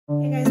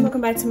Hey guys,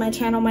 welcome back to my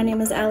channel. My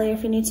name is Allie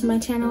if you're new to my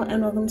channel,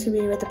 and welcome to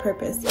Beauty with a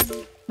Purpose.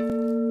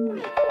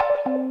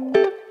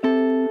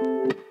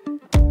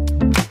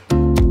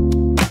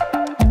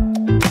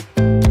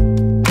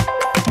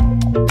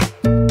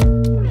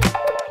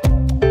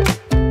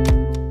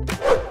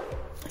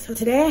 So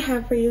today I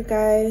have for you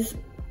guys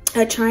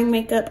trying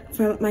makeup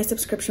from my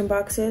subscription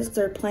boxes.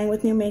 They're playing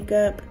with new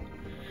makeup.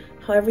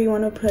 However you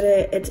want to put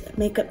it, it's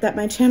makeup that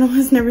my channel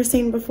has never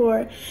seen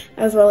before,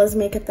 as well as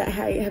makeup that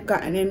I have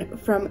gotten in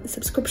from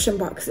subscription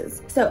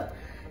boxes. So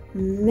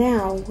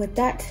now, with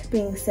that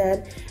being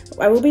said,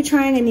 I will be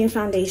trying a new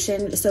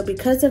foundation. So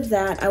because of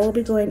that, I will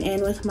be going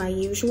in with my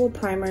usual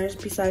primers,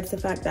 besides the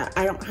fact that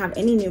I don't have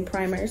any new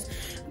primers.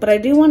 But I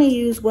do want to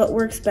use what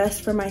works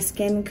best for my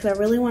skin, because I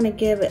really want to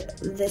give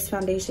this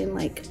foundation,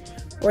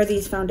 or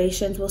these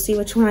foundations, we'll see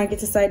which one I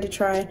decide to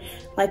try,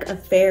 like a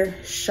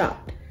fair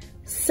shot.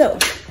 So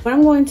what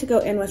I'm going to go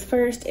in with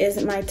first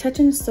is my Touch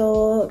in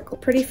Sol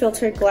Pretty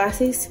Filtered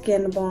Glassy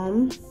Skin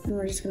Balm. And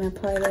we're just going to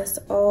apply this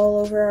all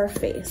over our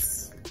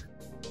face.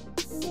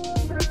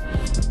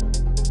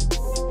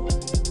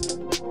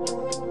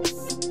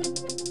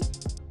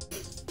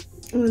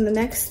 And then the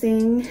next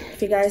thing,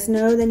 if you guys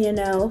know, then you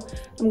know,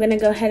 I'm going to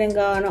go ahead and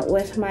go on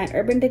with my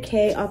Urban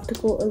Decay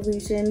Optical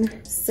Illusion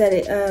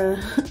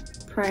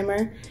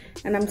primer.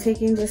 And I'm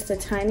taking just the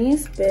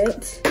tiniest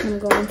bit. I'm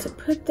going to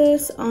put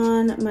this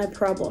on my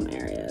problem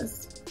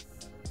areas.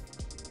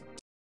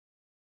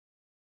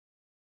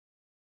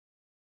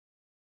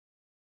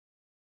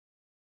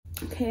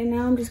 Okay,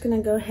 now I'm just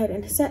gonna go ahead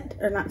and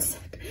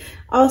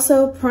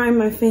also prime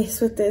my face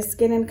with this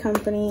Skin &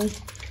 Company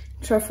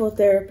Truffle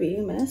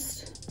Therapy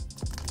Mist.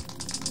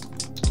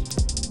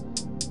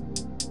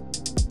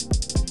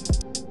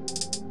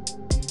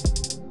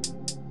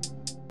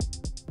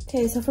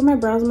 Okay, so for my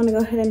brows, I'm gonna go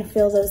ahead and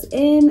fill those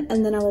in,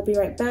 and then I will be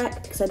right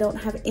back because I don't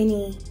have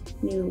any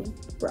new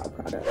brow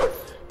product.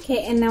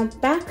 Okay, and now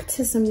back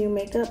to some new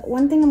makeup.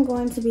 One thing I'm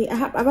going to be,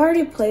 I've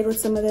already played with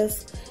some of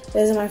this.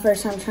 This is my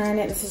first time trying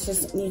it. This is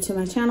just new to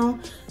my channel.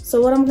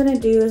 So what I'm gonna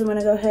do is I'm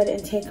gonna go ahead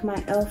and take my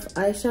e.l.f.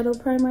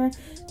 eyeshadow primer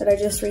that I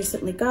just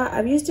recently got.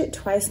 I've used it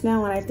twice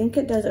now, and I think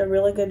it does a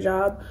really good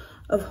job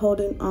of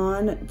holding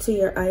on to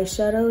your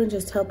eyeshadow and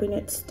just helping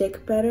it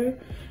stick better.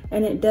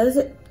 And it does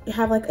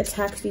have like a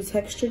taxy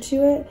texture to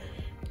it.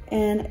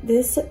 And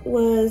this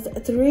was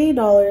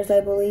 $3,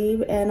 I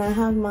believe, and I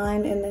have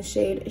mine in the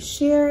shade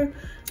Sheer.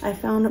 I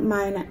found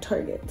mine at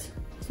Target.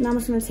 So now I'm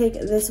just gonna take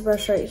this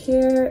brush right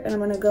here, and I'm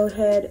gonna go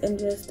ahead and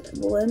just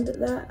blend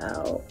that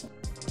out.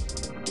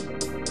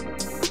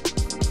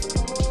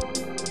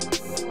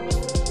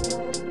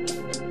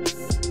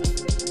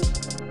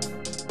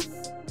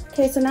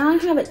 Okay, so now I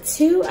have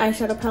two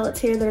eyeshadow palettes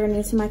here that are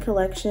new to my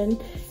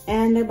collection,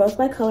 and they're both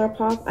by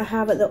ColourPop. I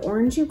have the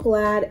Orange You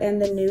Glad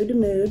and the Nude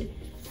Mood.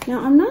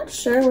 Now, I'm not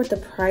sure what the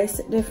price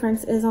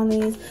difference is on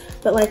these,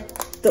 but like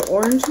the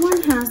orange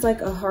one has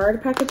like a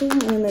hard packaging,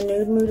 and then the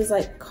Nude Mood is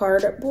like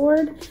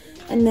cardboard.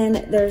 And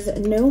then there's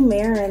no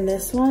mirror in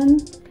this one.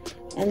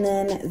 And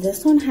then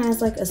this one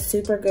has like a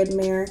super good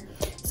mirror.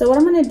 So what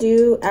I'm gonna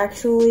do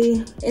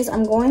actually is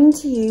I'm going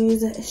to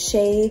use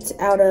shades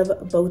out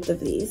of both of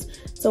these.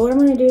 So what I'm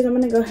gonna do is I'm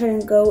gonna go ahead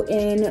and go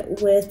in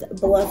with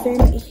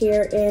Bluffin'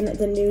 here in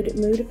the Nude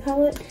Mood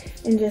palette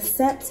and just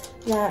set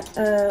that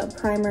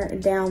primer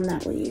down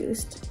that we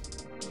used.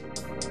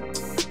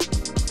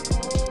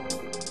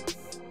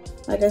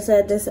 Like I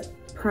said, this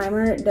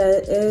primer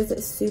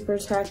is super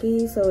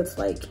tacky, so it's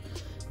like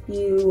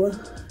you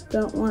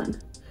don't want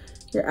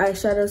your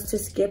eyeshadows to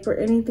skip or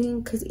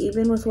anything, because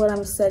even with what I'm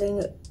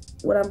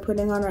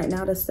putting on right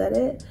now to set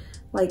it,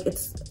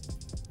 it's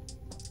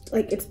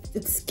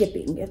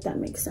skipping, if that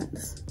makes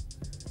sense.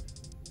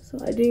 So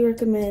I do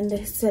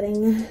recommend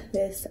setting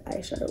this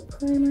eyeshadow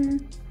primer.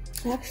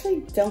 I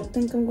actually don't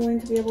think I'm going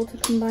to be able to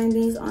combine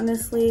these,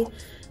 honestly,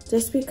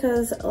 just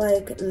because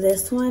like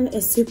this one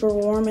is super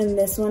warm and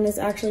this one is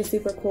actually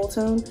super cool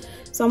tone.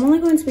 So I'm only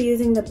going to be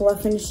using the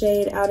Bluffin'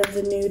 shade out of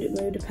the Nude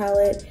Mood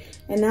palette.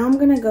 And now I'm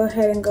gonna go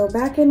ahead and go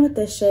back in with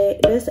this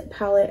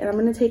palette, and I'm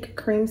gonna take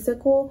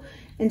Creamsicle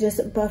and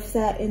just buff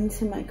that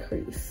into my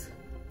crease.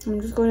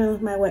 I'm just going in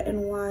with my Wet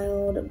n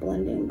Wild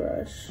blending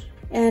brush.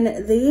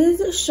 And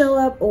these show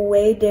up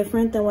way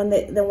different than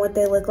what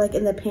they look like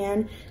in the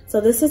pan.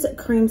 So this is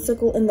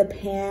Creamsicle in the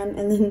pan,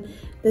 and then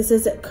this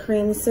is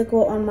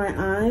Creamsicle on my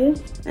eye.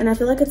 And I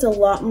feel like it's a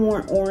lot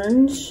more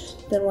orange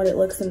than what it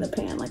looks in the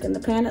pan. Like in the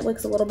pan, it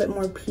looks a little bit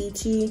more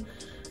peachy,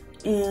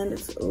 and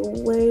it's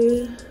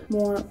way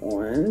more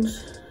orange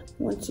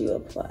once you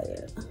apply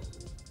it.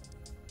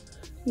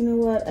 You know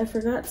what? I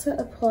forgot to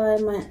apply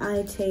my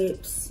eye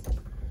tapes,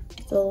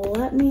 so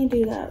let me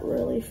do that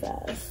really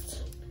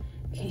fast.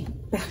 Okay,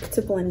 back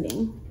to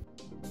blending.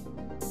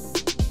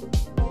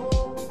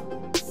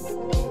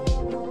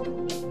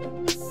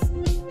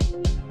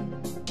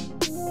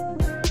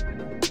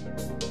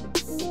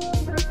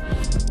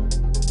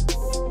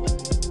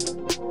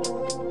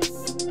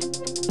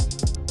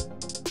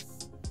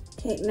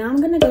 Okay, now I'm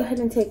gonna go ahead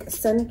and take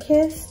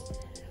Sunkissed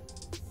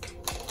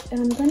and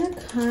I'm gonna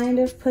kind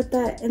of put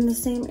that in the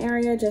same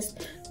area,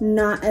 just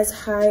not as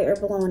high or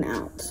blown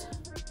out.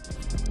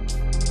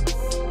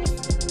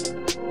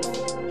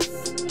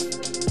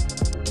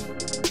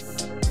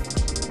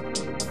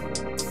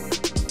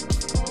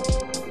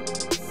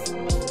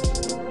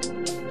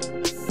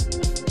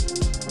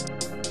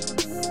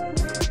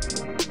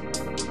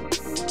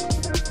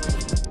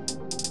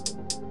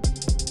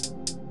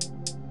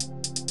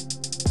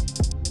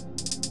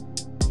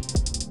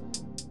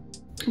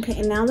 Okay,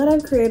 and now that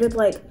I've created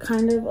like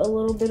kind of a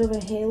little bit of a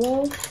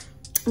halo,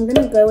 I'm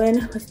gonna go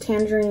in with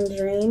Tangerine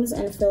Dreams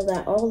and fill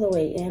that all the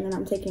way in. And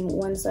I'm taking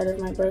one side of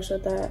my brush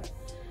with that.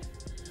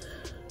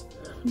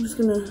 I'm just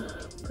gonna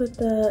put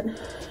that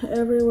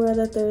everywhere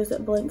that there's a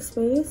blank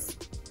space.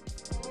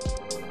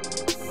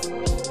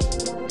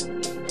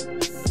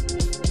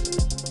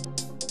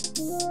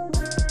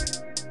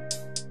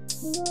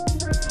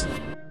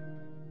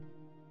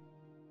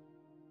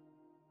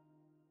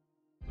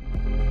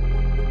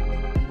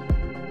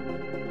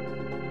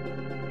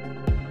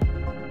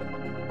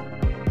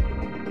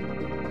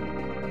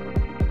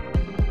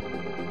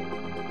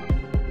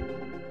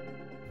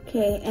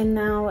 Okay, and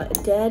now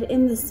dead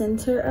in the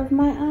center of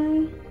my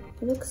eye.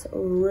 It looks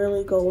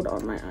really gold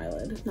on my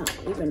eyelid, not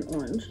even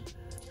orange.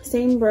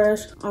 Same brush,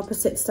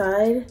 opposite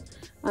side.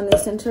 On the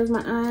center of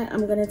my eye,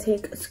 I'm gonna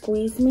take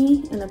Squeeze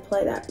Me and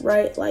apply that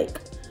right like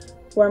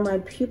where my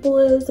pupil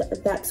is.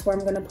 That's where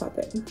I'm gonna pop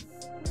it.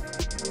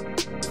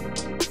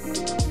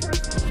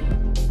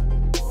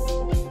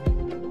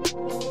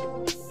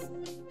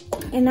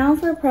 And now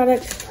for a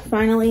product,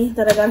 finally,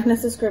 that I got in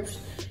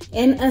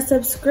a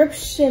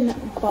subscription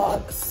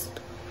box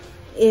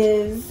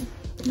is,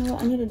 you know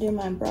what, I need to do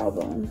my brow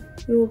bone.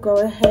 We will go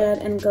ahead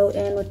and go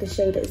in with the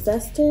shade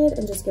Zested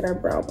and just get our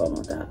brow bone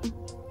with that.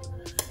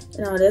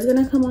 Now it is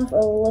gonna come off a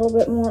little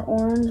bit more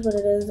orange, but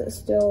it is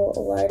still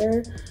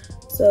lighter.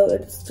 So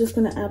it's just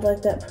gonna add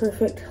like that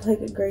perfect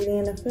like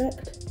gradient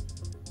effect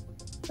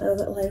of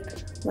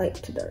like light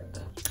to dark.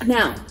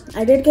 Now,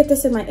 I did get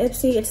this in my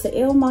Ipsy. It's the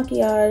Il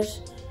Makiage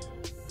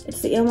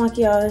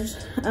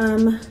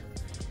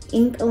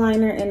ink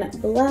liner in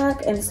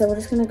black, and so we're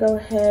just gonna go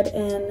ahead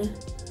and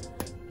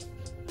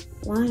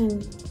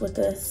line with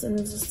this and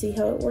just see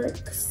how it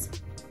works.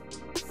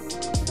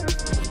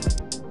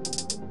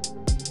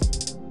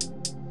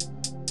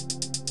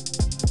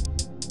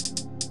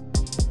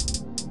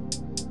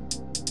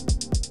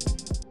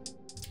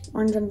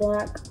 Orange and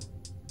black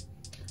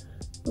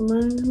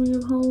reminds me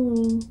of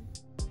Halloween.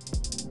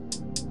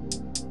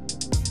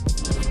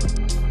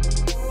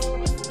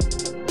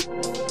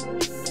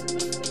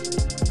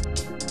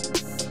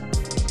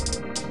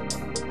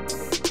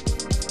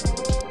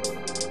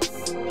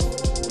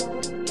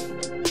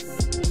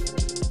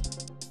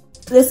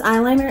 This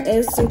eyeliner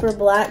is super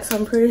black, so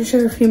I'm pretty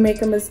sure if you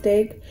make a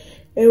mistake,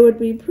 it would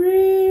be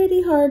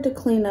pretty hard to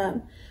clean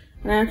up.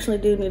 And I actually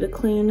do need to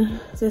clean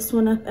this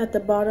one up at the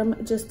bottom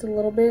just a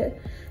little bit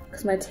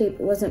because my tape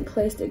wasn't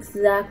placed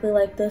exactly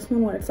like this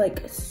one where it's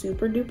like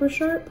super duper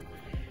sharp.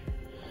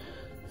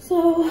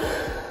 So,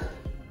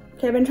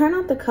 okay, I've been trying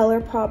out the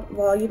ColourPop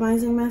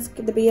volumizing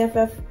mascara, the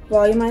BFF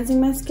volumizing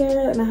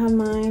mascara, and I have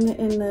mine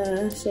in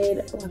the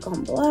shade like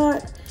on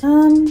black.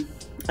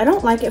 I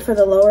don't like it for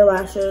the lower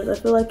lashes. I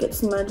feel like it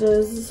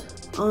smudges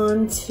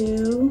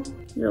onto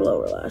your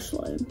lower lash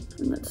line,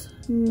 and that's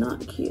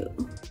not cute.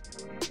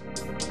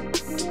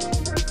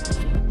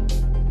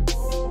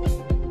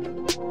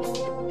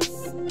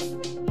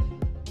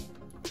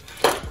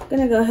 I'm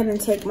gonna go ahead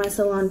and take my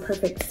Salon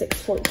Perfect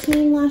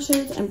 614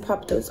 lashes and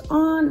pop those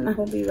on, and I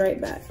will be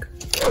right back.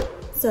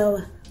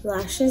 So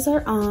lashes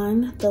are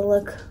on. The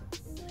look,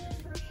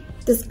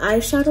 this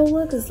eyeshadow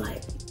look is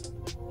like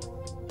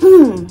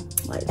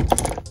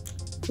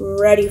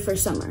ready for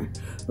summer.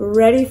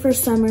 Ready for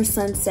summer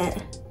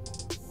sunset.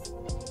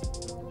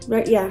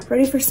 Right, yeah,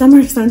 ready for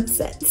summer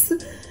sunsets.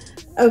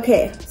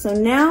 Okay, so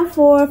now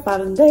for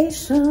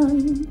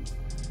foundation.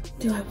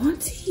 Do I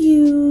want to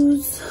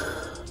use,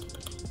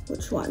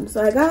 which one?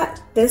 So I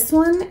got this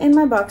one in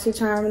my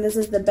BoxyCharm. This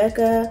is the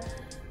Becca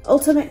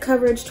Ultimate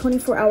Coverage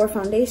 24-Hour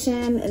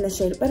Foundation in the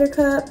shade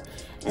Buttercup.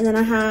 And then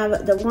I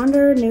have the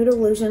Wander Nude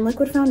Illusion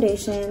Liquid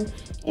Foundation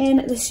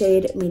in the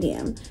shade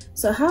Medium.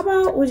 So how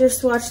about we just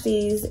swatch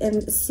these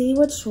and see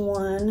which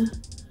one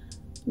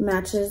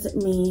matches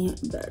me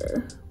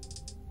better.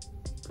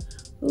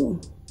 Ooh,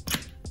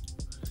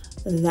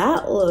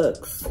 that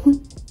looks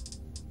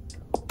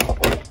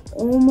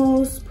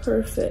almost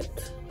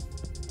perfect.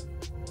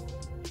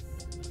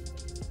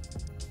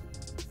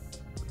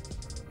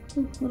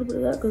 Ooh, a little bit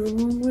of that goes a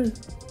long way.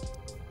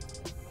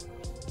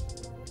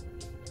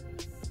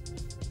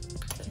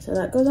 Okay, so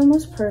that goes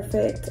almost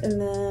perfect. And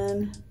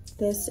then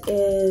this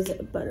is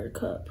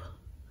Buttercup.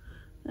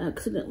 I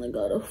accidentally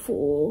got a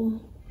full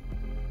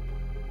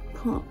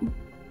pump.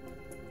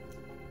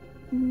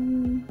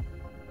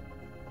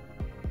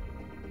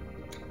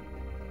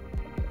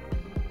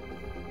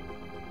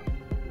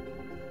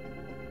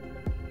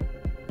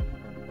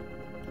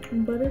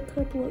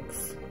 Buttercup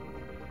looks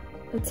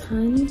a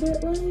tiny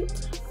bit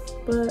light,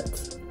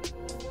 but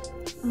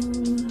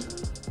I'm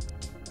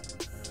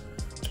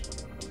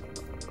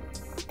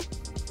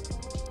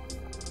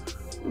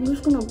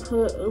just gonna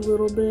put a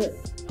little bit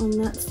on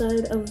that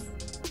side of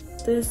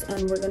this,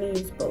 and we're gonna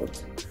use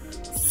both.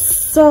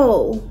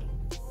 So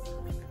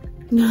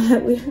now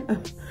that we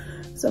have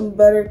some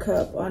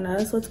buttercup on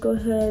us, let's go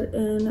ahead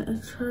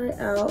and try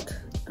out.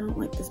 I don't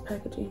like this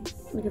packaging.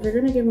 Like, if you're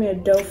gonna give me a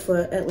doe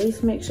foot, at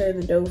least make sure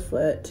the doe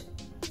foot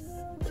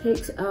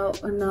takes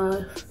out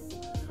enough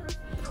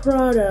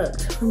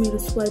product for me to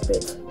swipe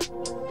it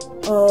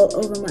all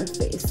over my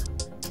face.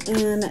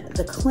 And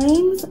the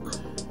claims, I'm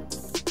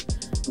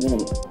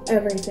getting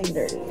everything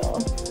dirty,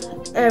 y'all.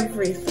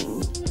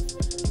 Everything.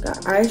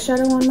 Got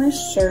eyeshadow on my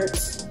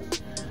shirt.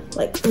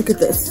 Like, look at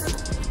this.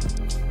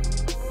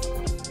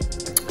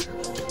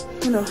 I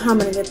don't know how I'm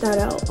gonna get that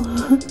out.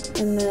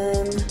 And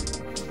then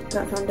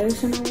got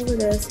foundation all over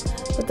this.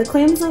 But the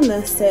claims on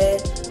this say,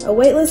 a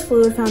weightless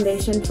fluid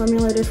foundation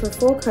formulated for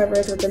full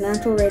coverage with a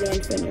natural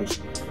radiant finish.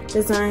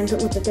 Designed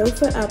with a doe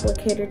foot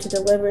applicator to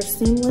deliver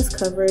seamless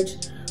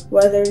coverage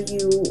wherever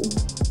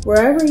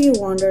you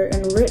wander,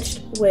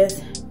 enriched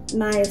with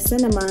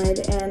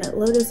niacinamide and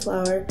lotus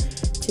flower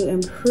to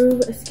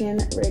improve skin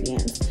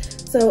radiance.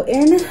 So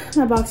in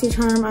my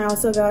BoxyCharm, I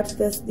also got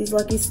these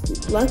Luxie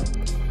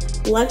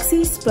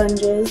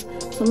sponges.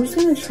 So I'm just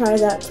gonna try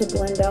that to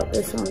blend out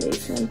this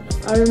foundation.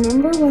 I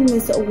remember when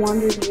this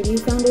Wander Beauty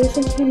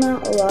foundation came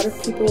out, a lot of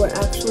people were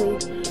actually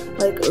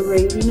like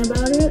raving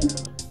about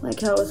it. Like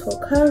how it was full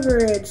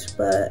coverage,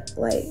 but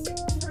like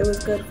it was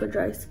good for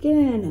dry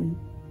skin, and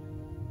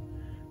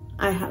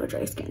I have a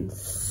dry skin.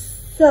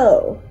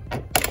 So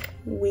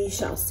we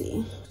shall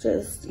see.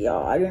 Just,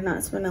 y'all, I did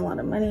not spend a lot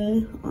of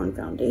money on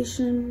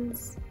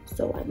foundations,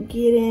 so I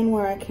get in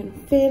where I can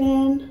fit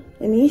in.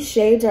 And these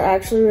shades are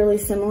actually really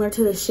similar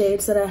to the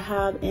shades that I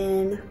have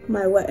in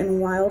my Wet n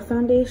Wild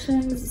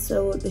foundations.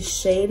 So the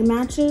shade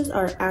matches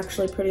are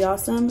actually pretty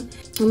awesome.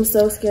 I'm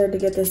so scared to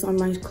get this on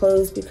my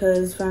clothes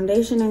because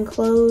foundation and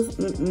clothes,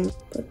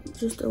 But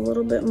just a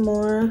little bit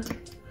more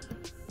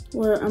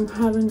where I'm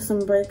having some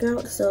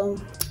breakout, so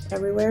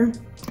everywhere.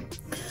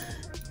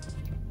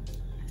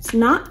 It's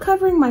not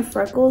covering my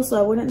freckles, so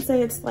I wouldn't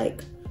say it's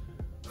like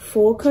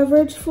full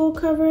coverage,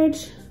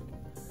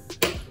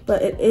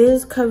 but it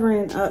is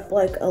covering up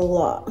like a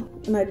lot.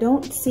 And I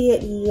don't see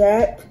it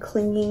yet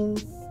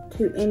clinging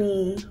to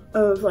any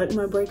of like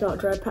my breakout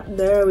dry pad.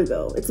 There we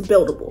go, it's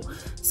buildable.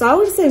 So I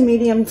would say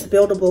medium to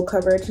buildable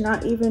coverage,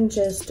 not even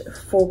just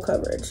full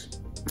coverage.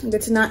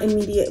 It's not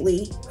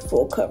immediately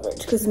full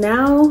coverage, because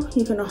now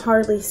you can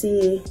hardly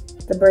see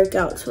the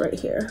breakouts right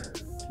here.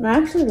 And I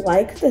actually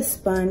like this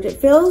sponge. It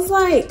feels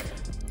like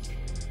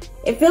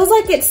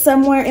it's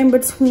somewhere in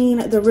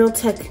between the Real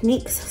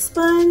Techniques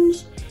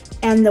sponge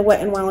and the Wet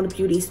n Wild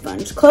Beauty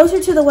sponge. Closer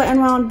to the Wet n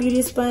Wild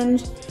Beauty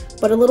sponge,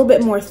 but a little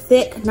bit more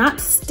thick. Not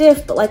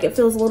stiff, but like it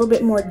feels a little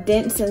bit more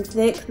dense and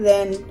thick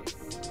than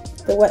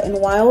the Wet n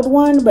Wild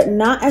one, but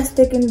not as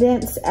thick and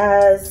dense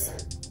as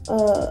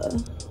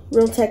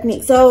Real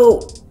Technique.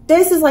 So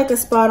this is like a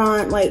spot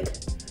on, like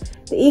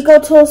the Eco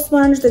Tool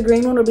sponge, the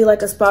green one would be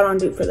like a spot on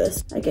dupe for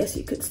this, I guess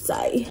you could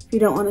say, if you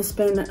don't want to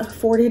spend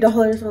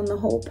 $40 on the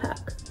whole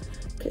pack.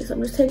 Okay, so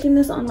I'm just taking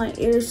this on my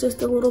ears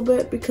just a little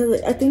bit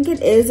because I think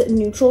it is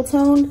neutral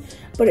toned,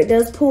 but it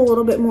does pull a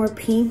little bit more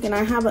pink, and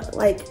I have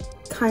like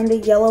kind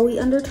of yellowy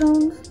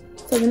undertones.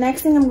 So the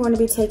next thing I'm going to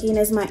be taking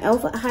is my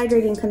e.l.f.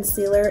 Hydrating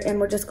Concealer, and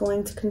we're just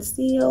going to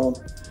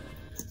conceal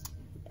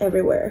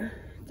everywhere.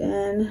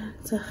 Then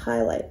to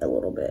highlight a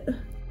little bit.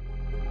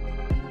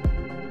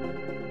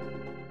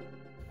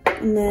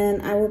 And then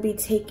I will be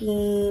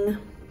taking,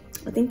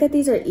 I think that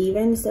these are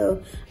even,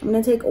 so I'm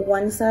gonna take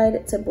one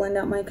side to blend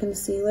out my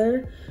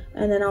concealer,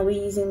 and then I'll be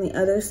using the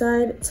other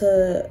side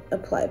to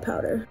apply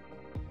powder.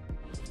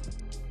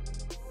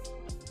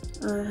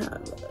 I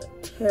have a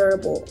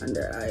terrible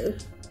under eye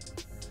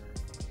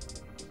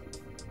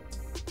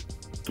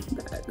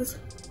bags.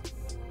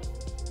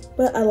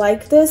 But I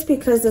like this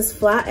because this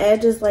flat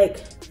edge is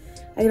like,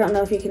 I don't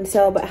know if you can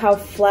tell, but how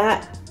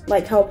flat,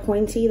 like how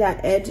pointy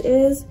that edge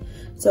is.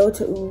 So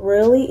it's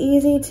really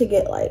easy to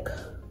get like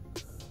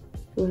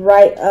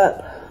right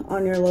up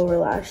on your lower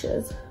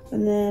lashes.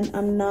 And then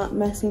I'm not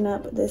messing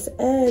up this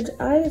edge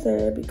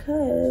either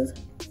because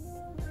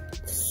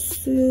it's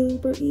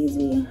super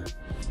easy.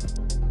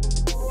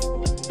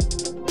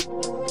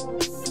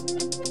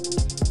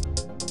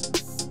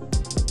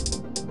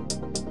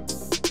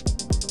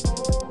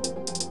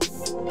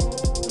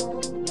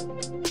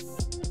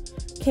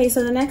 Okay,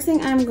 so the next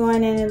thing I'm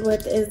going in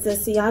with is the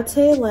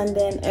Ciate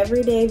London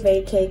Everyday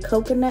Vacay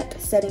Coconut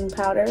Setting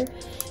Powder.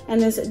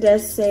 And this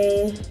does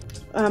say,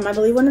 I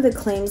believe one of the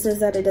claims is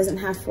that it doesn't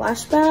have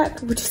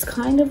flashback, which is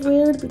kind of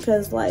weird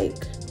because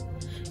like,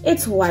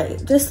 it's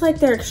white. Just like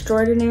their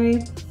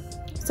Extraordinary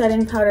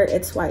Setting Powder,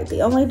 it's white.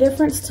 The only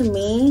difference to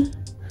me,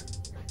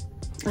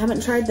 I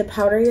haven't tried the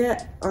powder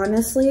yet,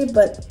 honestly,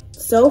 but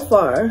so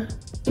far,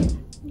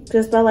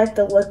 just by like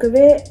the look of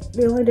it,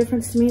 the only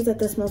difference to me is that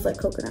this smells like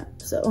coconut.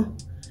 So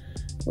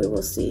we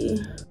will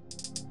see.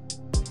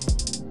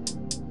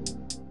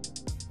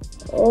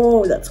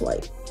 Oh, that's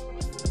white.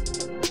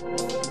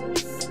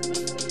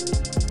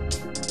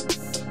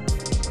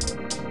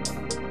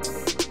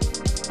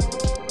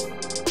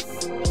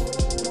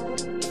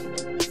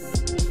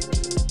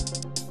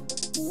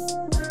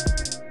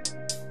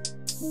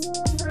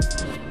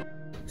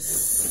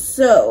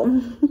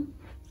 So,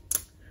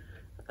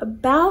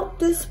 about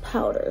this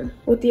powder.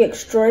 With the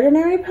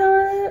Extraordinary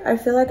powder, I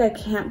feel like I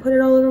can't put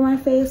it all over my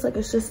face. Like,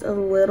 it's just a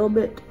little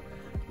bit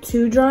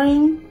too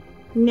drying.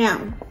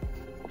 Now,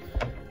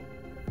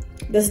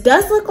 this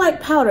does look like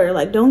powder.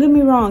 Like, don't get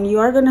me wrong. You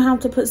are going to have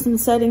to put some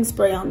setting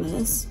spray on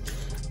this.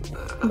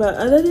 But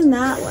other than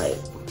that, like,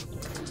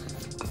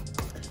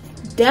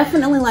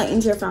 definitely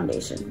lightens your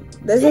foundation.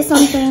 This is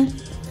something,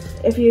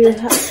 if you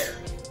have...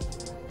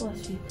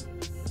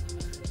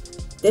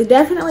 It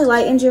definitely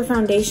lightens your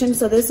foundation.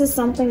 So this is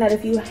something that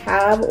if you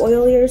have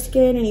oilier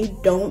skin and you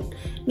don't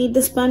need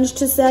the sponge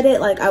to set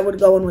it, like, I would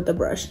go in with the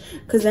brush,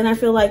 because then I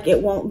feel like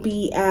it won't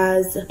be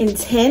as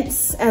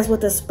intense as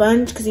with a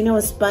sponge, because you know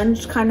a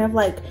sponge kind of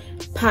like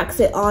packs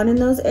it on in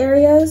those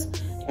areas.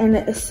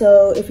 And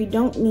so if you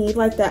don't need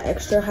like that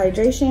extra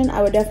hydration,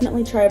 I would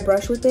definitely try a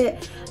brush with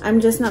it. I'm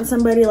just not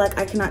somebody, like,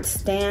 I cannot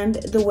stand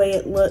the way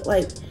it looked.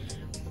 Like,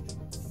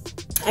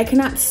 I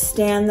cannot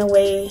stand the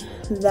way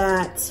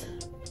that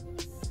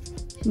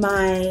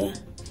my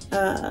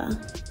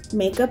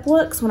makeup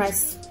looks when I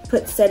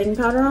put setting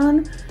powder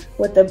on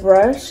with the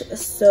brush.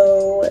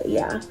 So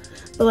yeah,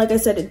 but like I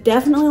said, it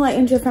definitely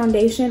lightens your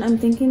foundation. I'm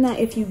thinking that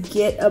if you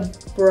get a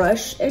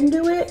brush and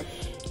do it,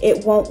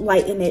 it won't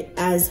lighten it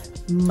as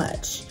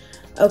much.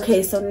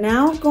 Okay, so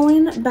now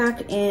going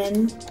back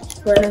in,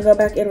 we're gonna go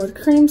back in with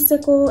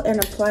Creamsicle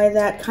and apply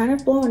that, kind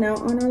of blowing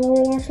out on our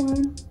lower lash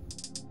line.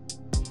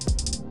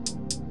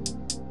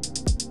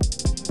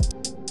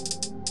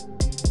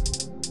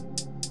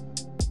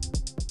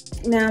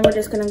 Now we're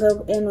just gonna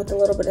go in with a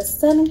little bit of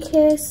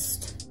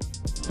Sunkissed.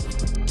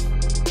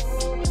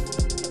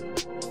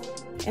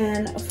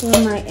 And for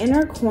my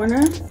inner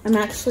corner, I'm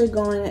actually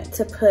going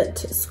to put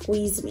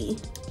Squeeze Me.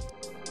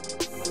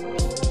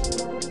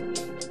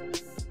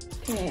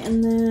 Okay,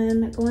 and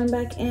then going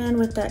back in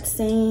with that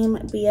same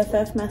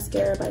BFF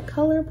mascara by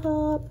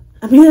ColourPop.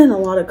 I'm using a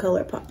lot of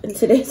ColourPop in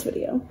today's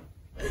video.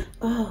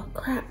 Oh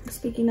crap,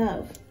 speaking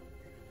of.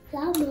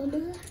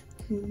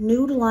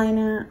 Nude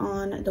liner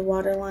on the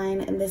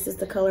waterline, and this is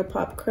the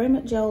ColourPop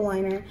Creme Gel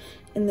Liner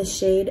in the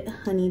shade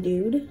Honey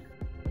Dude.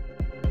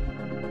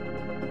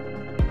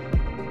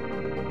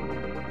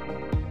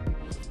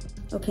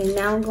 Okay,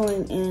 now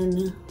going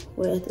in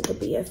with the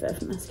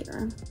BFF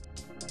mascara.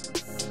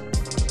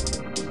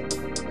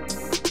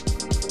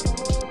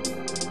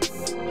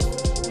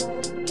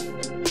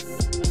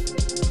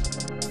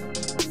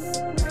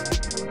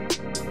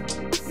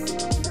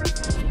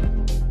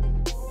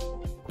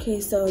 Okay,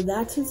 so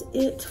that is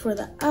it for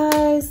the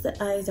eyes. The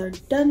eyes are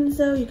done,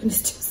 so you can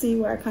still see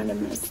where I kind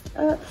of messed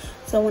up.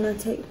 So when I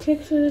take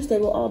pictures, they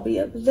will all be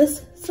up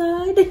this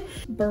side.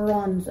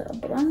 Bronzer,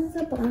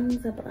 bronzer,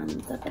 bronzer,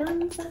 bronzer,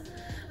 bronzer.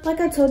 Like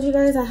I told you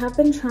guys, I have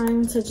been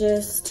trying to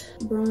just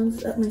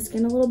bronze up my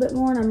skin a little bit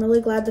more, and I'm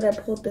really glad that I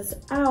pulled this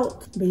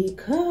out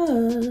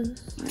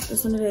because, right,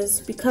 this one it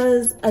is,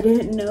 because I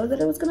didn't know that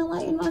it was gonna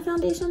lighten my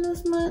foundation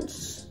this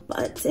much,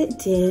 but it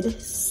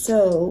did.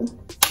 So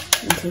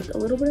I'm gonna take a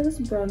little bit of this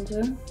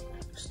bronzer,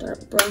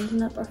 start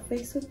bronzing up our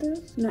face with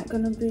this. I'm not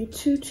gonna be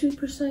too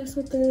precise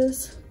with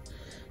this.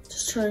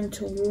 Just trying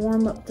to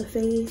warm up the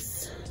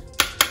face.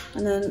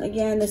 And then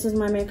again, this is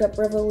my Makeup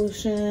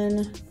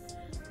Revolution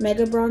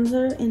Mega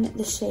Bronzer in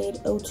the shade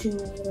O2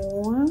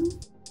 Warm.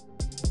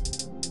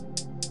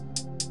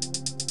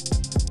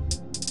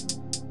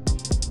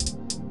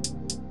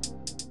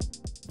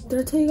 Did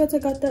I tell you guys I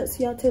got that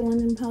Ciate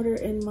London powder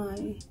in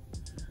my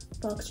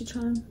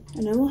BoxyCharm?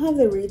 And I will have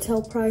the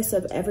retail price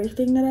of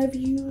everything that I've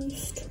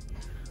used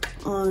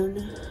on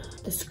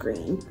the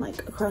screen,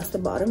 like across the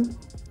bottom.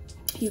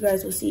 You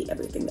guys will see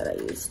everything that I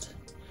used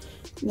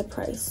and the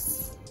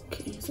price.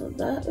 Okay, so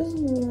that is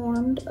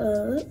warmed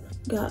up.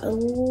 Got a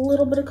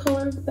little bit of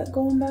color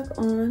going back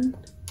on.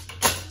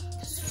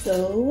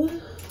 So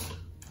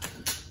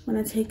I'm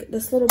gonna take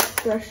this little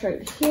brush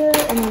right here,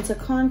 and then to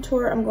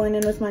contour, I'm going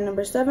in with my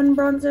number 7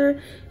 bronzer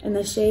in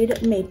the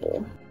shade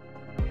Maple.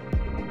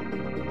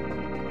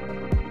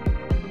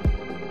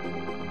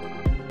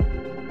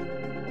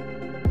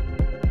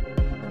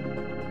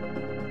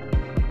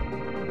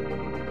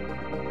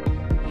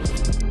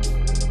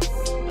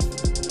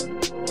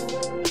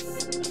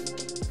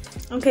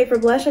 Okay, for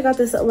blush, I got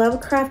this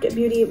Lovecraft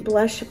Beauty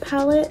blush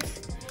palette,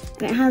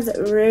 and it has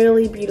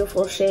really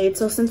beautiful shades.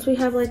 So since we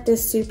have like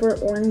this super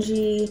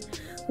orangey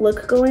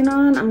look going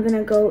on, I'm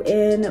gonna go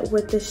in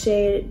with the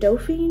shade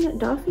Dauphine,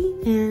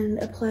 and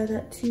apply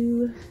that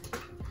to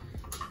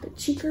the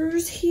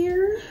cheekers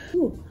here.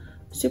 Ooh,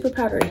 super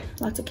powdery,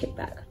 lots of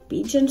kickback.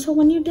 Be gentle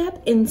when you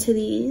dab into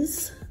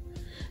these,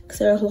 because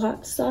they're a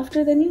lot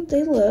softer than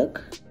they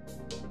look.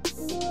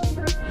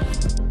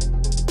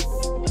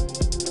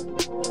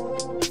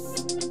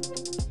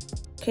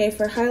 Okay,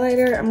 for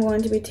highlighter, I'm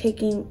going to be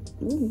taking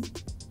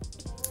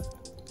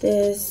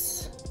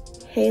this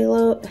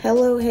Hello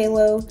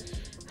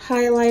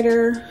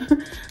highlighter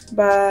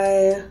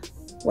by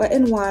Wet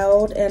n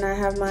Wild, and I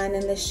have mine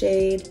in the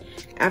shade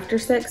After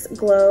Sex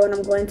Glow, and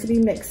I'm going to be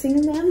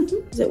mixing them.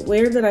 Is it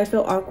weird that I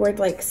feel awkward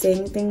like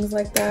saying things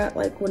like that,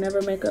 like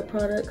whenever makeup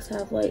products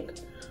have like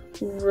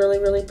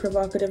really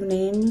provocative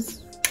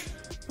names?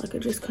 Like,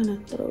 it just kind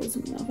of throws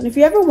me off. And if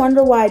you ever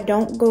wonder why I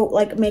don't go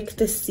like make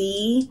the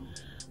C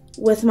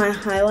with my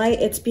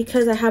highlight, it's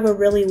because I have a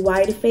really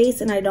wide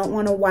face and I don't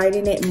want to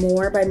widen it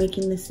more by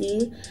making the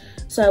C.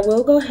 So I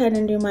will go ahead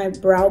and do my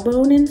brow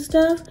bone and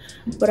stuff,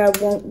 but I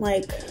won't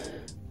like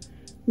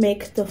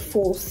make the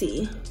full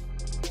C.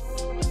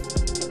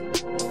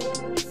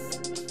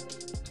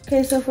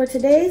 Okay, so for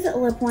today's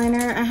lip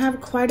liner, I have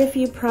quite a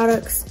few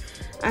products.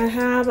 I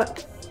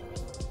have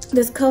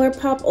this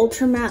ColourPop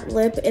Ultra Matte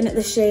Lip in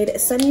the shade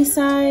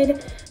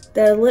Sunnyside,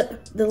 the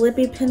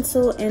lippy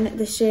pencil in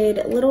the shade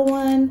Little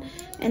One,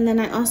 and then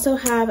I also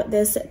have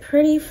this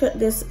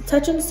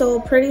Touch and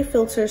Soul Pretty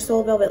Filter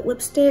Soul Velvet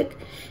Lipstick,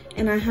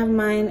 and I have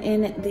mine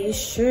in the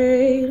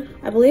shade,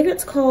 I believe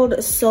it's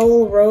called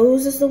Soul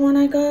Rose is the one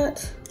I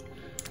got.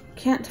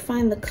 Can't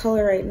find the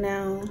color right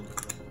now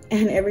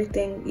and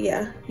everything.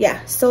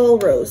 Yeah, Soul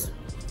Rose.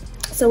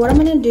 So what I'm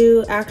gonna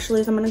do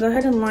actually is I'm gonna go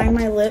ahead and line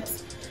my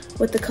lips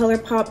with the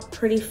ColourPop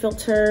Pretty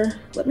Filter.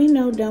 Let me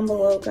know down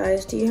below,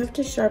 guys, do you have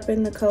to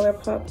sharpen the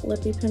ColourPop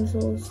lippy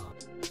pencils?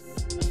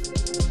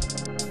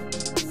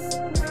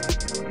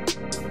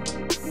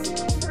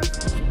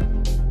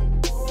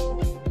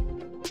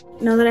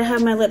 Now that I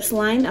have my lips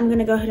lined, I'm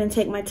gonna go ahead and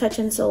take my Touch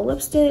and Soul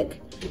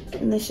lipstick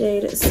in the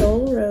shade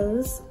Soul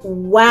Rose.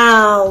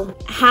 Wow,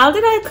 how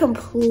did I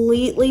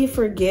completely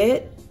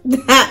forget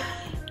that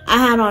I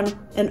had on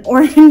an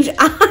orange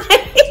eye?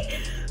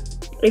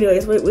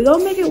 Anyways, we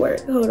gonna make it work.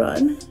 Hold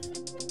on.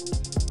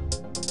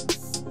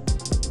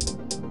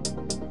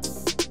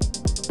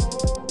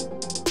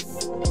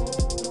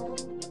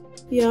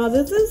 Y'all,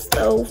 this is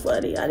so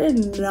funny. I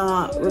did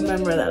not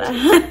remember that I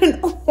had an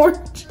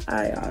orange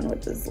eye on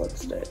with this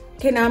lipstick.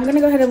 Okay, now I'm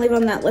gonna go ahead and leave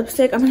on that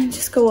lipstick. I'm gonna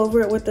just go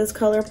over it with this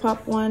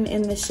ColourPop one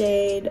in the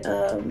shade,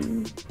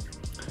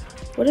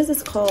 what is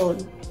this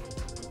called?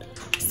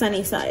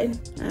 Sunnyside.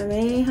 I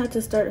may have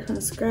to start from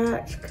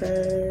scratch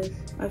because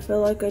I feel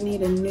like I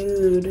need a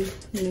nude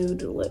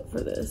lip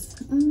for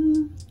this.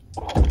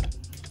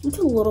 It's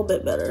a little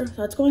bit better.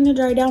 So it's going to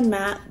dry down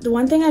matte. The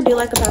one thing I do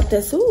like about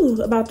this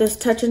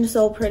Touch and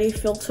Soul Pretty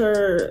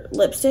Filter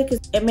lipstick is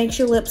it makes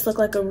your lips look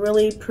like a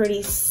really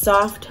pretty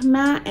soft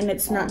matte and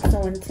it's not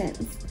so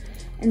intense.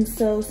 And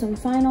so some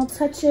final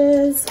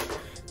touches,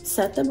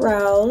 set the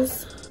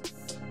brows.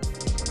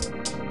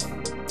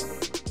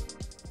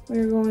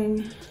 We're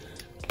going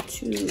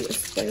to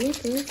spray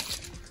with this.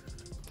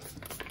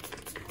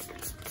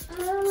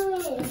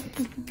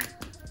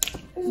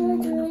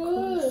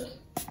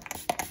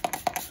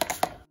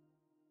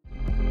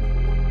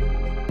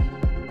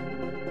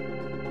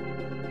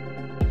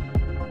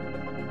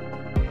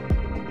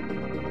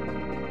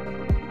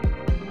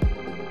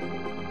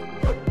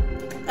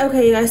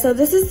 Okay, you guys, so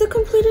this is the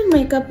completed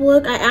makeup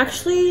look. I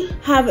actually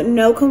have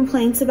no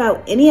complaints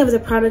about any of the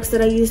products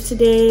that I used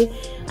today.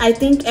 I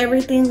think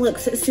everything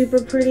looks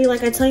super pretty.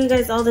 Like I tell you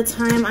guys all the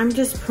time, I'm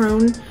just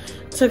prone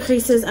to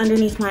creases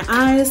underneath my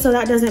eyes, so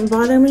that doesn't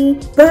bother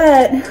me.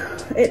 But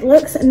it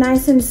looks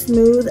nice and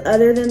smooth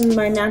other than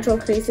my natural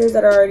creases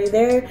that are already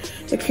there.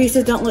 The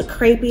creases don't look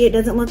crepey. It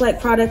doesn't look like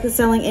product is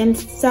settling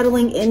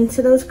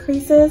into those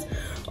creases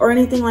or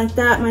anything like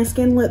that. My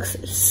skin looks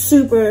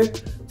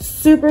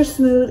super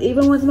smooth,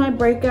 even with my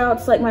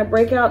breakouts. Like my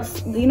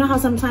breakouts, you know how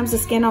sometimes the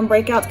skin on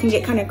breakouts can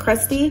get kind of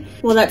crusty?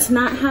 Well, that's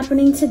not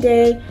happening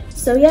today.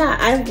 So yeah,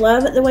 I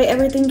love the way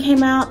everything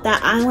came out.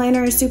 That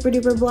eyeliner is super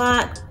duper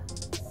black.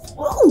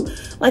 Whoa,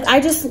 like I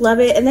just love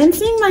it. And then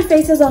seeing my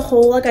face as a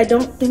whole, like I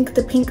don't think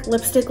the pink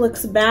lipstick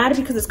looks bad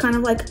because it's kind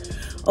of like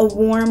a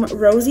warm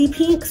rosy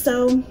pink.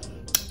 So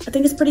I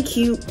think it's pretty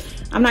cute.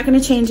 I'm not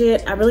gonna change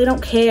it. I really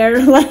don't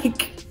care.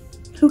 Like,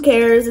 who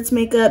cares? It's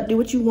makeup, do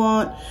what you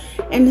want.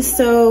 And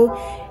so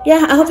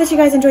yeah, I hope that you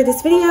guys enjoyed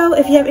this video.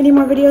 If you have any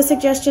more video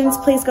suggestions,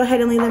 please go ahead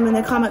and leave them in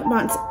the comment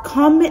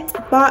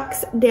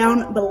box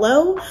down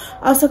below.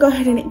 Also go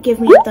ahead and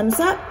give me a thumbs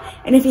up.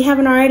 And if you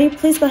haven't already,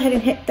 please go ahead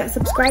and hit that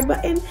subscribe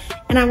button.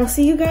 And I will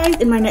see you guys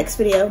in my next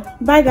video.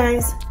 Bye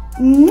guys.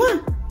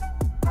 Mwah!